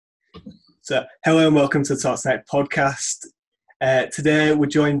So, hello and welcome to the Talk Tonight podcast. Today we're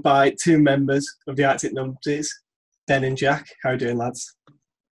joined by two members of the Arctic Numpties, Ben and Jack. How are you doing, lads?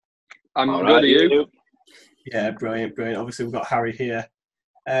 I'm all good, are you? Yeah, brilliant. Obviously, we've got Harry here.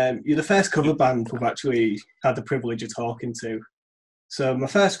 You're the first cover band we've actually had the privilege of talking to. So, my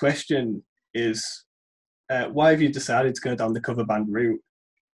first question is, why have you decided to go down the cover band route?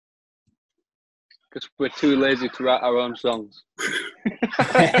 Because we're too lazy to write our own songs.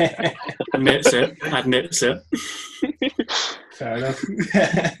 Admits it. Fair enough.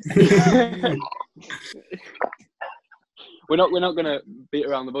 We're not going to beat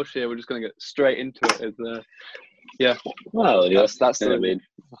around the bush here. We're just going to get straight into it. Yeah. Well, yes, that's what I mean.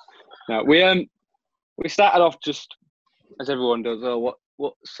 No, we started off just as everyone does. Oh,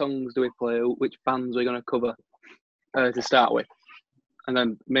 what songs do we play? Which bands are we going to cover to start with? And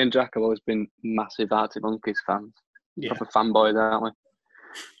then me and Jack have always been massive Arctic Monkeys fans. Yeah. Proper fanboys, aren't we?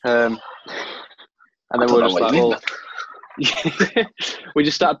 And then we were just like, well, we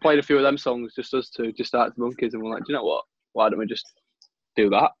just started playing a few of them songs, just us two, just Arctic Monkeys, and we're like, do you know what? Why don't we just do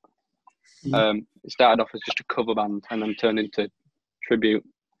that? It started off as just a cover band and then turned into tribute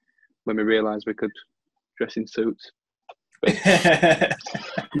when we realised we could dress in suits.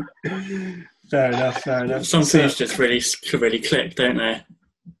 Fair enough. Some things just really click, don't they?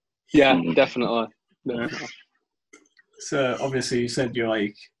 Yeah, definitely. So obviously you said you're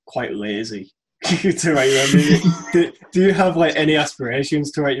like quite lazy to write your own music. Do you have like any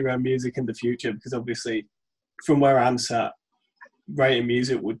aspirations to write your own music in the future? Because obviously from where I'm sat, writing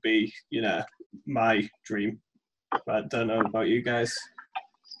music would be, my dream. But I don't know about you guys.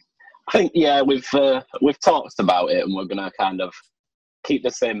 I think we've talked about it, and we're gonna kind of keep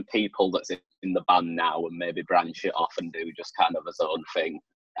the same people that's in the band now, and maybe branch it off and do just kind of his own thing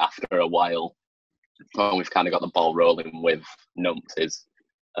after a while. When we've kind of got the ball rolling with Numpties,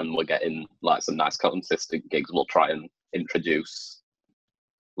 and we're getting like some nice consistent gigs, we'll try and introduce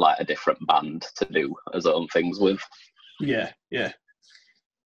like a different band to do his own things with. Yeah.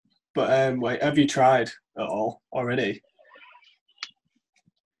 But have you tried at all already?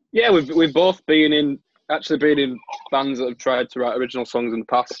 Yeah, we've both been in bands that have tried to write original songs in the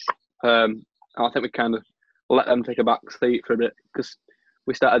past. And I think we kind of let them take a back seat for a bit because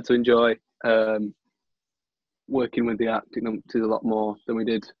we started to enjoy working with the Arctic Numpties a lot more than we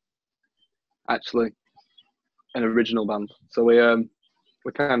did actually an original band. So we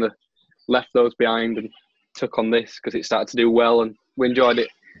kind of left those behind and took on this because it started to do well and we enjoyed it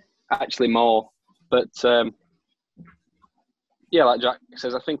actually more. But yeah, like Jack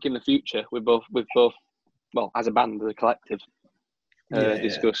says, I think in the future we've both well, as a band, as a collective,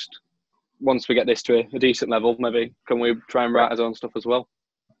 discussed once we get this to a decent level, maybe can we try and write our own stuff as well?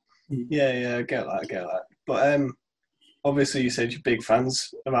 Yeah, I get that. But obviously you said you're big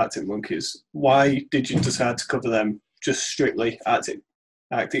fans of Arctic Monkeys. Why did you decide to cover them just strictly Arctic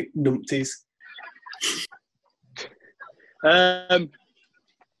Numpties? I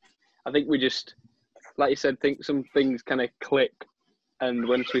think we just, like you said, think some things kind of click, and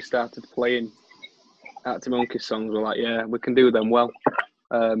once we started playing Arctic Monkeys songs, we're like, yeah, we can do them well.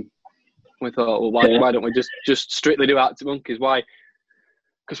 We thought, well, why don't we just strictly do Arctic Monkeys? Why?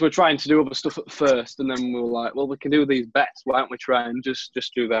 Because we're trying to do other stuff at first, and then we were like, well, we can do these best. Why don't we try and just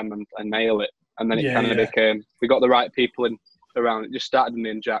do them and nail it? And then it kind of became, we got the right people around. It just started with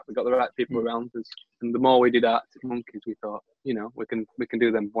me and Jack. We got the right people around us, and the more we did Arctic Monkeys, we thought, we can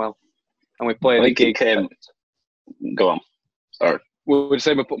do them well. And we played a gig. Go on. Sorry. We were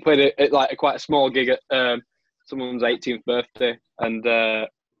saying we played at quite a small gig at someone's 18th birthday, and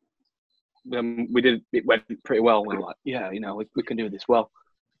it went pretty well. We were like, yeah, we can do this well.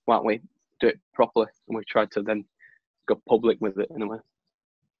 Why don't we do it properly? And we tried to then go public with it in a way.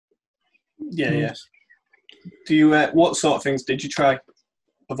 Yeah. Do you? What sort of things did you try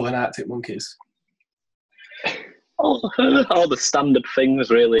other than Arctic Monkeys? All the standard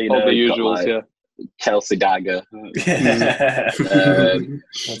things, really. All the usuals, yeah. Chelsea Dagger. What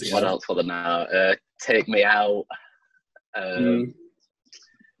else for the now? Take Me Out.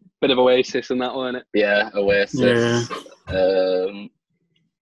 Bit of Oasis and that, wasn't it? Yeah, Oasis. Yeah.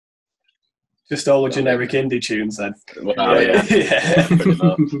 Just all the generic indie tunes then. Well, yeah. Pretty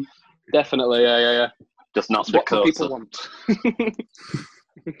much. Definitely, yeah. Just not what do people want.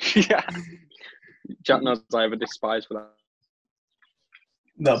 Yeah. Jack knows I have a despise for that.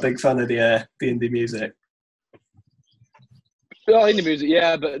 Not a big fan of the indie music. Oh, indie music,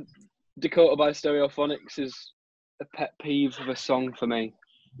 yeah, but Dakota by Stereophonics is a pet peeve of a song for me.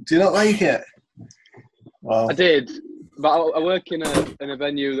 Do you not like it? Well, I did, But I work in a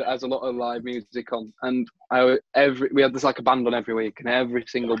venue that has a lot of live music on, and we have there's like a band on every week, and every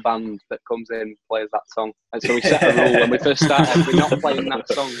single band that comes in plays that song. And so we set a rule when we first started: we're not playing that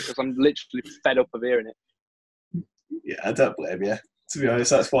song because I'm literally fed up of hearing it. Yeah, I don't blame you. To be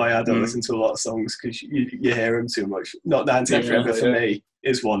honest, that's why I don't listen to a lot of songs, because you hear them too much. Not 19 Forever for me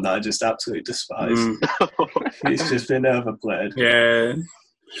is one that I just absolutely despise. It's just been overplayed. Yeah.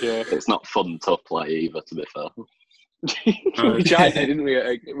 It's not fun to play either, to be fair. We tried it, didn't we?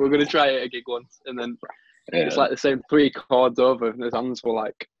 We were going to try it at a gig once, and then it's like the same 3 chords over, and his hands were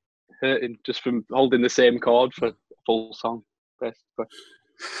like hurting just from holding the same chord for a full song, basically.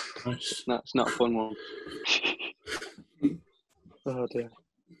 Nice. That's not a fun one. Oh dear.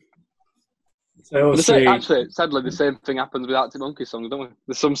 So actually, sadly, the same thing happens with Arctic Monkeys songs, don't we?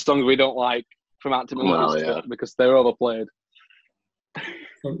 There's some songs we don't like from Arctic Monkeys because they're overplayed.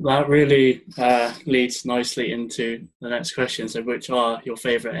 that really leads nicely into the next question. So, which are your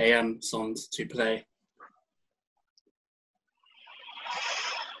favourite AM songs to play?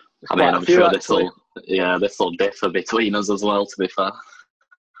 I mean, I'm sure this will differ between us as well, to be fair.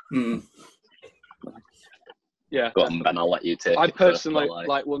 Yeah. Go on, Ben, I'll let you take I it personally first,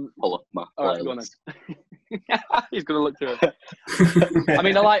 like one. Pull up my playlist. He's going to look through it. I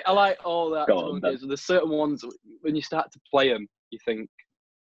mean, I like all that. There's certain ones, when you start to play them, you think,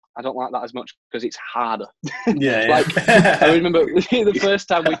 I don't like that as much because it's harder. Yeah. I remember the first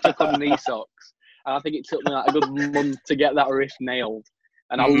time we took on knee socks, and I think it took me like a good month to get that riff nailed.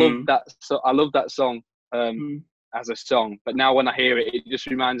 And I love that. So I love that song as a song. But now when I hear it, it just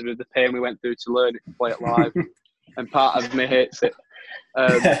reminds me of the pain we went through to learn it, to play it live. And part of me hates it.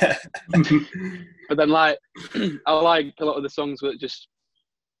 But then, like, I like a lot of the songs that just,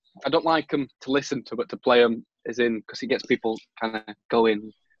 I don't like them to listen to, but to play them is in, because it gets people kind of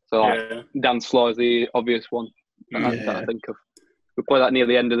going. So, like, Dance Floor is the obvious one that I think of. We play that near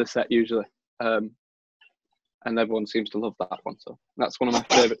the end of the set usually. And everyone seems to love that one. So that's one of my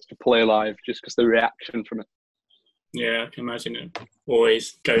favourites to play live, just because the reaction from it. Yeah, I can imagine it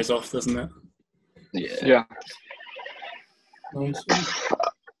always goes off, doesn't it? Yeah. Nice.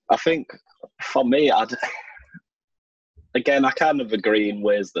 I think for me, I kind of agree in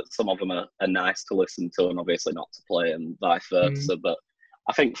ways that some of them are nice to listen to and obviously not to play, and vice versa. But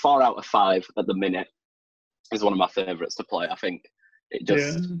I think 4 out of 5 at the minute is one of my favourites to play. I think it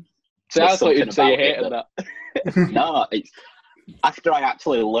just... So I thought you'd say you hated that. No, after I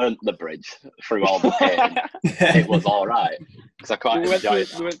actually learnt the bridge through all the pain, it was all right, because I quite enjoyed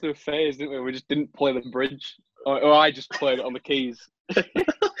it. We went through a phase, didn't we? We just didn't play the bridge. Or I just played it on the keys. And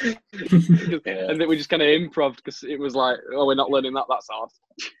then we just kind of improv, because it was like, oh, we're not learning that, that's hard.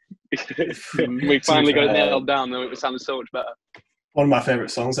 We finally got it nailed down, though it sounded so much better. One of my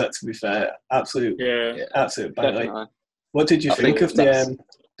favourite songs, that, to be fair. Absolute banger. What did you think of the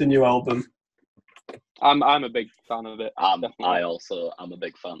new album? I'm a big fan of it. I also am a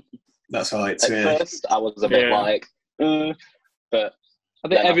big fan. That's what I like to hear. At first, I was a bit like, but I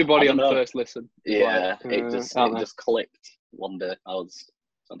think everybody on the first listen. Yeah, it just clicked one day. I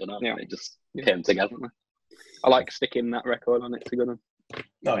don't know. Yeah. It just came together. I like sticking that record on it. It's a good one.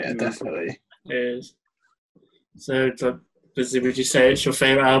 Oh yeah, definitely. It is. So, would you say it's your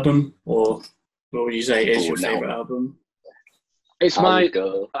favourite album, or what would you say is your favourite album? It's I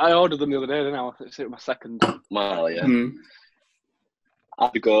ordered them the other day, didn't I? It's my second. Well, yeah.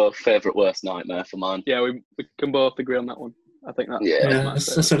 I'd go favourite worst nightmare for mine. Yeah, we can both agree on that one. I think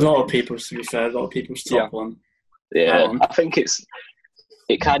that's that's a lot of people's, to be fair, a lot of people's top one. Yeah, I think it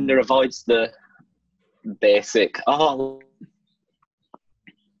kind of avoids the basic.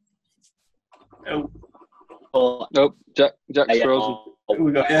 Nope, Jack's frozen.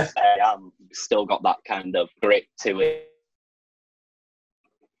 We got still got that kind of grit to it.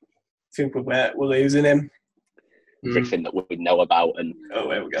 I think we're losing him. Everything that we know about and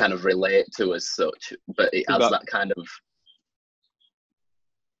kind of relate to as such, but it has that kind of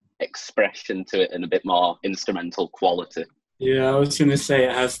expression to it and a bit more instrumental quality. Yeah, I was going to say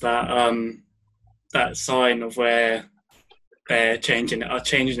it has that that sign of where they're changing it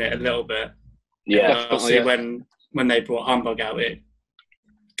a little bit. Yeah, obviously when they brought Humbug out,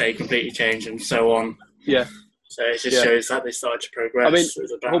 they completely changed and so on. Yeah. So it just shows that they started to progress. I mean,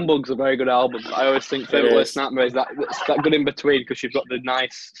 Humbug's a very good album. I always think Favourite Worst Nightmare is that good in between, because you've got the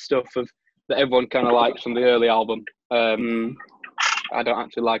nice stuff that everyone kind of likes from the early album. I don't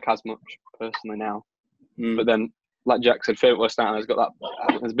actually like as much personally now, but then, like Jack said, Favourite Worst Nightmare has got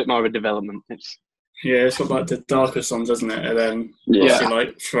that. There's a bit more of a development. It's got like the darker songs, doesn't it? And then obviously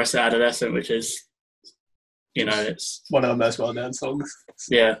like Fluorescent Adolescent, which is, it's one of the most well-known songs.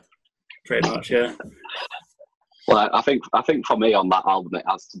 Yeah, pretty much. Yeah. Like, I think for me on that album, it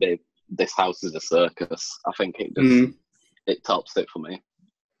has to be "This House Is a Circus." I think it just it tops it for me.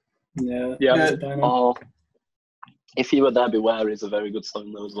 Yeah. Or "If You Were There, Beware" is a very good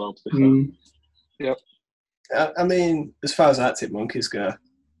song though as well. To be fair. Yep. I mean, as far as Arctic Monkeys go,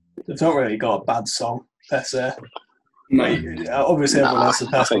 they've not really got a bad song per se. No. Like, obviously, everyone has their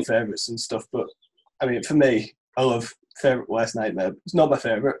personal favourites and stuff, but I mean, for me, I love Favourite Worst Nightmare. It's not my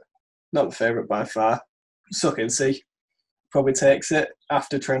favourite. Not my favourite by far. Suck and See probably takes it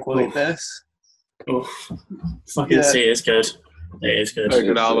after Tranquility Base. Suck and See is good. It is good. Very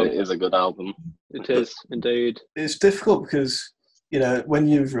good album. It is a good album. It is, indeed. It's difficult because, you know, when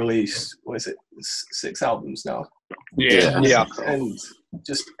you've released, what is it, 6 albums now? Yeah. And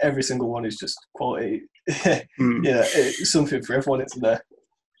just every single one is just quality. Yeah, it's something for everyone, isn't there?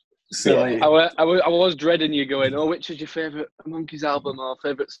 So I was dreading you going, oh, which is your favourite Monkeys album or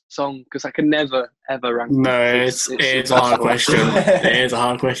favourite song? Because I can never, ever rank them. No, it's a hard question. It is a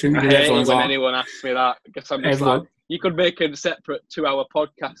hard question. I hate it when anyone asks me that. Because I'm just like, you could make a separate 2-hour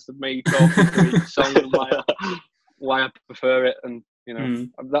podcast of me talking through each song and why I prefer it. And, you know,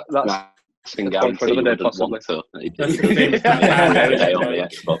 that's I can guarantee you wouldn't want to. That's the thing with that band, every day on the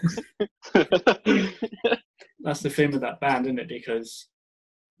Xbox. That's the thing with that band, isn't it? Because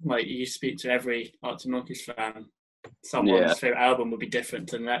like you speak to every Arctic Monkeys fan, someone's favourite album would be different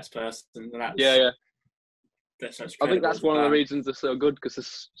to the next person. And that's, I think that's one of the reasons they're so good, because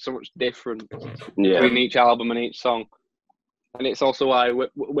there's so much different between each album and each song. And it's also why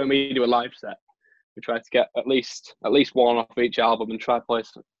when we do a live set, we try to get at least one off each album and try to play,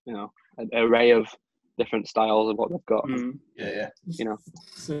 you know, an array of different styles of what they've got. You know.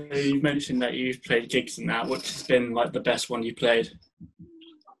 So you mentioned that you've played gigs and that. Which has been like the best one you played?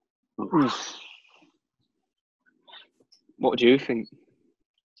 What do you think?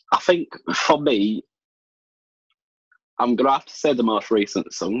 I think for me, I'm gonna have to say the most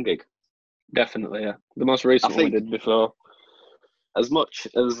recent Sun gig. Definitely, yeah. The most recent one we did before. As much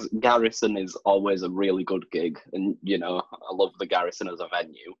as Garrison is always a really good gig, and you know, I love the Garrison as a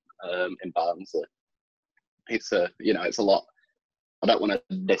venue in Barnsley. It's a lot. I don't want to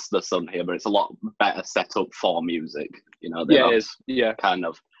diss the Sun here, but it's a lot better set up for music. You know, it is. Yeah, kind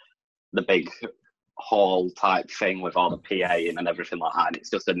of the big hall type thing with all the PA and everything like that. And it's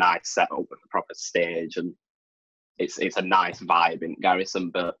just a nice setup with a proper stage, and it's a nice vibe in Garrison.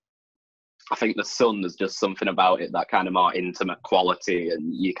 But I think the Sun, there's just something about it, that kind of more intimate quality,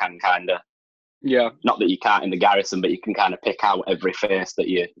 and you can kind of not that you can't in the Garrison, but you can kind of pick out every face that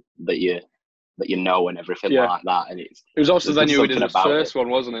you know and everything like that. And it was also the venue we did his first one,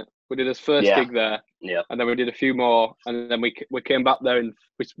 wasn't it? We did his first gig there, and then we did a few more, and then we came back there, and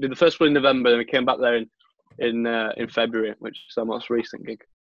we did the first one in November, and we came back there in February, which is our most recent gig,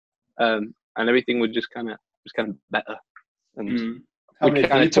 and everything was just kind of better, and we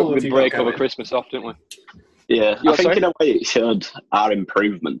kind of took the break over Christmas off, didn't we? Yeah, I think in a way it showed our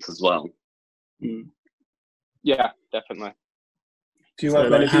improvement as well. Yeah, definitely. Do you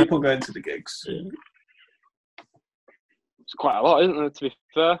have many people going to the gigs? It's quite a lot, isn't there, to be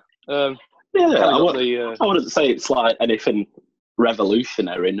fair? I wouldn't say it's like anything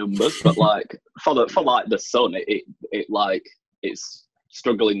revolutionary numbers, but like for the Sun, it's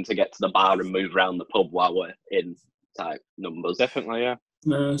struggling to get to the bar and move around the pub while we're in type numbers. Definitely, yeah.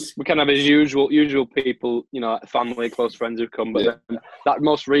 Nice. We can have as usual people, you know, family, close friends who come, but then that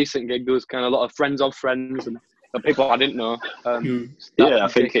most recent gig, there was kind of a lot of friends of friends and people I didn't know. I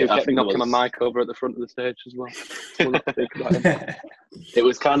think it kept knocking was... my mic over at the front of the stage as well. It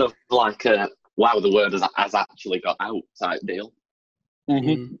was kind of like a wow, the word has actually got out type deal.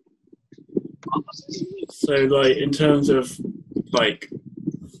 Mm-hmm. So, like, in terms of like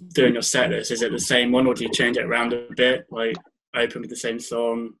doing your set list, is it the same one, or do you change it around a bit? Like, open with the same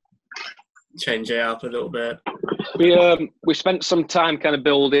song, change it up a little bit. We spent some time kind of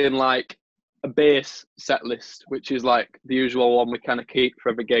building like a base set list, which is like the usual one we kind of keep for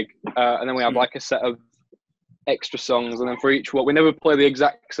every gig, and then we have like a set of extra songs, and then for each one we never play the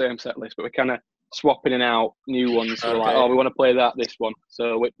exact same set list, but we kind of swap in and out new ones. So like, we want to play this one,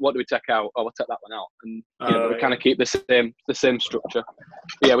 so what do we take out? We'll take that one out, and we kind of keep the same structure.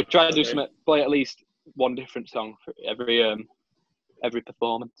 But yeah, we try to do play at least one different song for every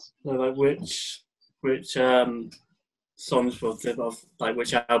performance. So, like, which songs of like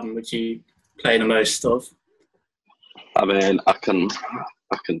which album would you play the most of? I mean, I can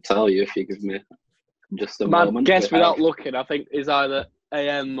tell you if you give me just a moment. My guess, without looking, I think is either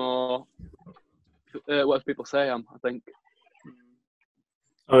AM or what do people say? I think.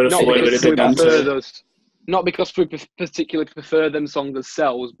 I would have thought it would have been those. not because we particularly prefer them songs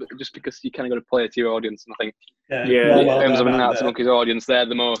themselves, but just because you kind of got to play it to your audience. And I think in terms of an Arctic Monkeys audience, they're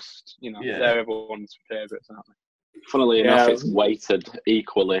the most, they're everyone's favourites, aren't they? Funnily enough, it's weighted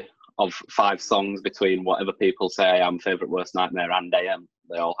equally of 5 songs between whatever people say I Am, Favourite Worst Nightmare and AM.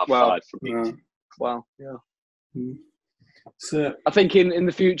 They all have 5 from each. Wow, yeah. So I think in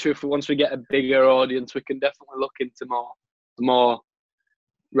the future, once we get a bigger audience, we can definitely look into more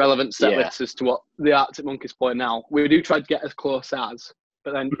relevant set lists as to what the Arctic Monkeys play now. We do try to get as close as,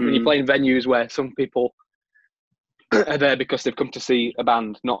 but then when you play in venues where some people are there because they've come to see a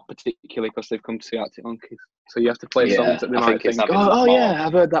band, not particularly because they've come to see Arctic Monkeys. So you have to play songs that they might think, yeah,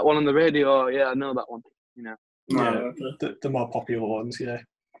 I've heard that one on the radio, yeah, I know that one, the more popular ones,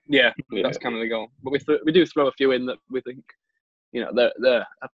 Yeah, that's kind of the goal. But we do throw a few in that we think, they're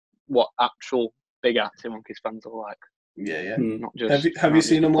what actual big Arctic Monkeys fans are like. Yeah. Not just. Have you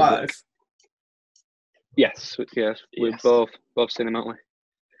seen them live? Yes. We've both seen them, haven't we?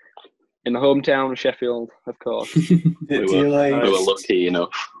 In the hometown of Sheffield, of course. We were lucky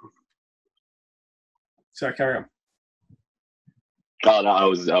enough. Sorry, carry on. Oh no, I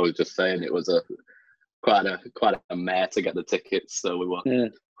was just saying it was quite a mare to get the tickets, so we were. I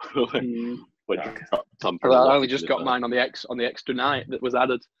only just got mine on the extra night that was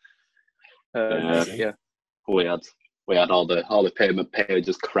added. We had all the payment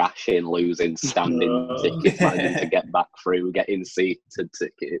pages crashing, losing standing tickets, managing to get back through, getting seated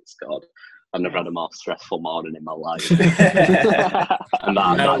tickets. God, I've never had a more stressful morning in my life. And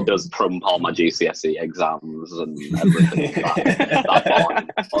that does trump all my GCSE exams and everything. That morning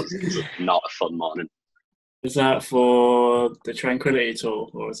was not a fun morning. Is that for the Tranquility tour,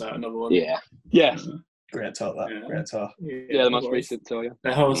 or is that another one? Yeah. Yes. Great tour, that. Yeah. Great tour. Yeah, the most recent tour, yeah.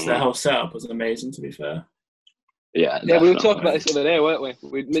 Their whole setup was amazing, to be fair. Yeah, we were talking about this the other day, weren't we?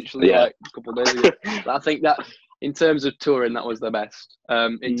 We literally like a couple of days ago. But I think that in terms of touring, that was the best.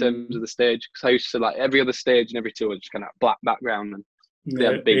 In terms of the stage, because I used to like every other stage and every tour was just kind of black background, and they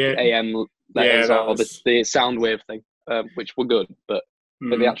had big AM letters or the sound wave thing, which were good, but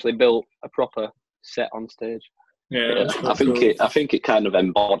they actually built a proper set on stage. I think it kind of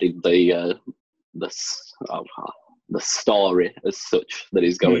embodied the story as such that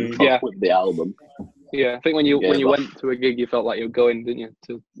he's going for with the album. Yeah, I think when you went to a gig, you felt like you were going, didn't you,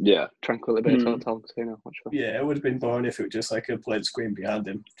 to Tranquility Base Hotel Casino? Yeah, it would have been boring if it was just like a plain screen behind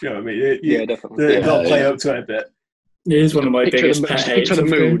him. Do you know what I mean? Yeah, definitely. They'll play up to it a bit. It is one of my biggest pet hates. Picture the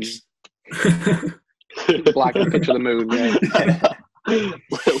moon. Black picture of the moon,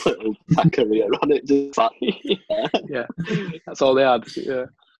 little career on it, just like, yeah, that's all they had. Yeah,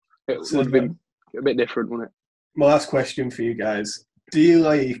 it would have been a bit different, wouldn't it? My last question for you guys: do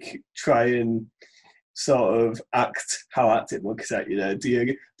you try and sort of act how Arctic Monkeys act? Do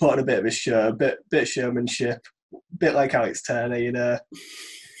you put on a bit of a show, bit of showmanship, bit like Alex Turner,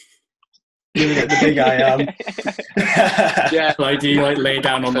 giving it the big I am. Yeah, do you lay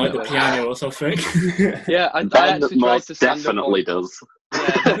down on the piano or something? Yeah, I actually tried to stand definitely up does.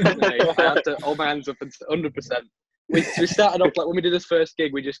 Yeah, definitely. I had to hold my hands up 100%. We started off when we did this first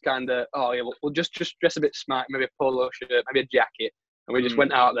gig. We just kind of we'll just dress a bit smart, maybe a polo shirt, maybe a jacket, and we just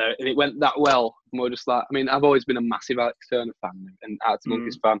went out there, and it went that well. And we were just like, I've always been a massive Alex Turner fan and Arctic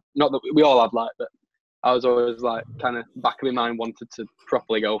Monkeys fan. Not that we all have but I was always kind of back of my mind wanted to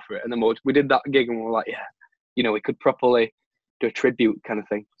properly go for it. And then we did that gig and we were like, we could properly do a tribute kind of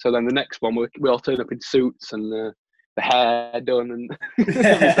thing. So then the next one, we all turned up in suits and the hair done. And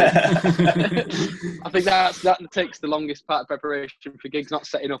I think that takes the longest part of preparation for gigs, not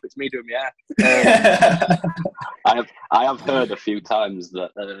setting up, it's me doing my hair. I have heard a few times that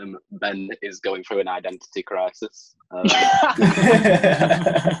Ben is going through an identity crisis. But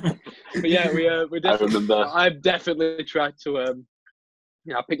yeah, we definitely. I've definitely tried to,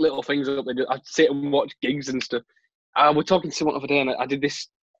 I pick little things up. I sit and watch gigs and stuff. We're talking to someone the other day, and I did this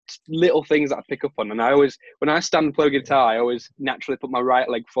little things that I pick up on. And I always, when I stand and play guitar, I always naturally put my right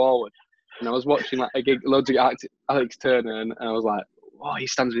leg forward. And I was watching a gig, loads of Alex Turner, and I was like, "Oh, he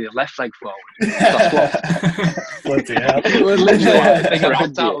stands with your left leg forward." Bloody hell. It was literally the thing I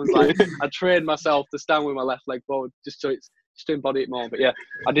picked out. Was I trained myself to stand with my left leg forward, just to embody it more. But yeah,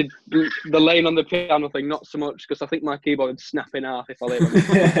 I did the laying on the piano thing, not so much because I think my keyboard would snap in half if I laid on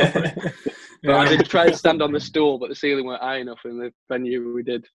it. But I did try to stand on the stool, but the ceiling weren't high enough in the venue we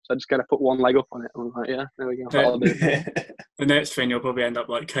did. So I just kind of put one leg up on it. And I was like, yeah, there we go. That'll do. The next thing, you'll probably end up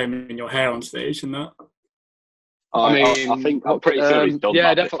combing your hair on stage and that. I think I'm pretty sure he's done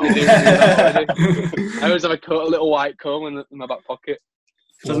that. Definitely do that already. I always have a little white comb in my back pocket.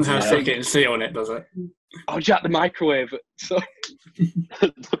 It doesn't have thick getting seat on it, does it? I'll jack the microwave. So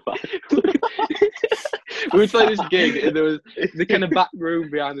we were playing this gig, and there was the kind of back room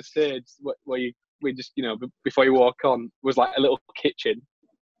behind the stage where we just, before you walk on, was like a little kitchen.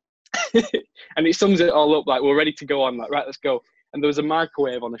 And it sums it all up, like, we're ready to go on, like, right, let's go. And there was a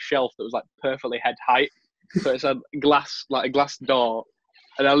microwave on a shelf that was like perfectly head height. So it's a glass door.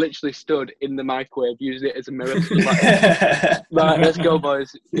 And I literally stood in the microwave using it as a mirror. Right, let's go,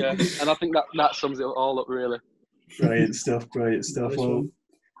 boys. Yeah. And I think that sums it all up, really. Brilliant stuff. Well,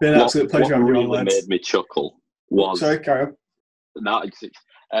 been an absolute pleasure having you on, lads. What really made me chuckle was... Sorry, carry on.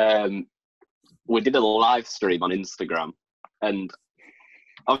 No, we did a live stream on Instagram, and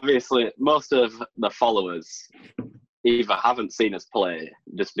obviously most of the followers either haven't seen us play,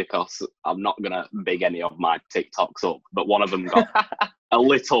 just because I'm not going to big any of my TikToks up, but one of them got a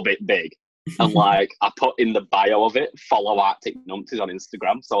little bit big. And like, I put in the bio of it, follow Arctic Numpties on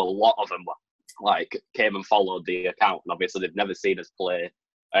Instagram. So a lot of them like came and followed the account. And obviously they've never seen us play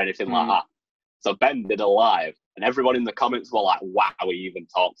or anything like that. So Ben did a live, and everyone in the comments were like, wow, he even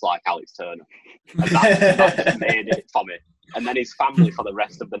talks like Alex Turner. And that just made it for me. And then his family for the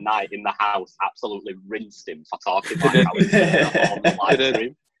rest of the night in the house absolutely rinsed him for talking like Alex Turner on the live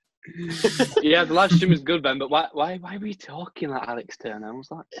stream. Yeah, the live stream was good, Ben, but why were you talking like Alex Turner? I was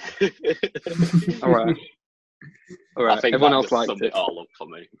like, all right. I think everyone that else just liked summed it all up for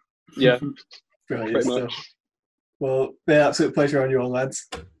me. Yeah, brilliant stuff. Well, been an absolute pleasure on you all, lads.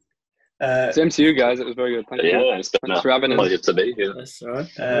 Same to you guys. It was very good. Thank you. It's been Thanks for having us. pleasure to be here. That's all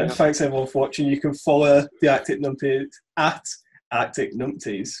right. Thanks everyone for watching. You can follow the Arctic Numpties at Arctic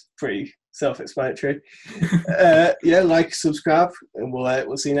Numpties. Pretty self-explanatory. Like, subscribe, and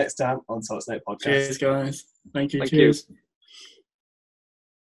we'll see you next time on Talks Night Podcast. Cheers, guys. Thank you. Thank Cheers. you.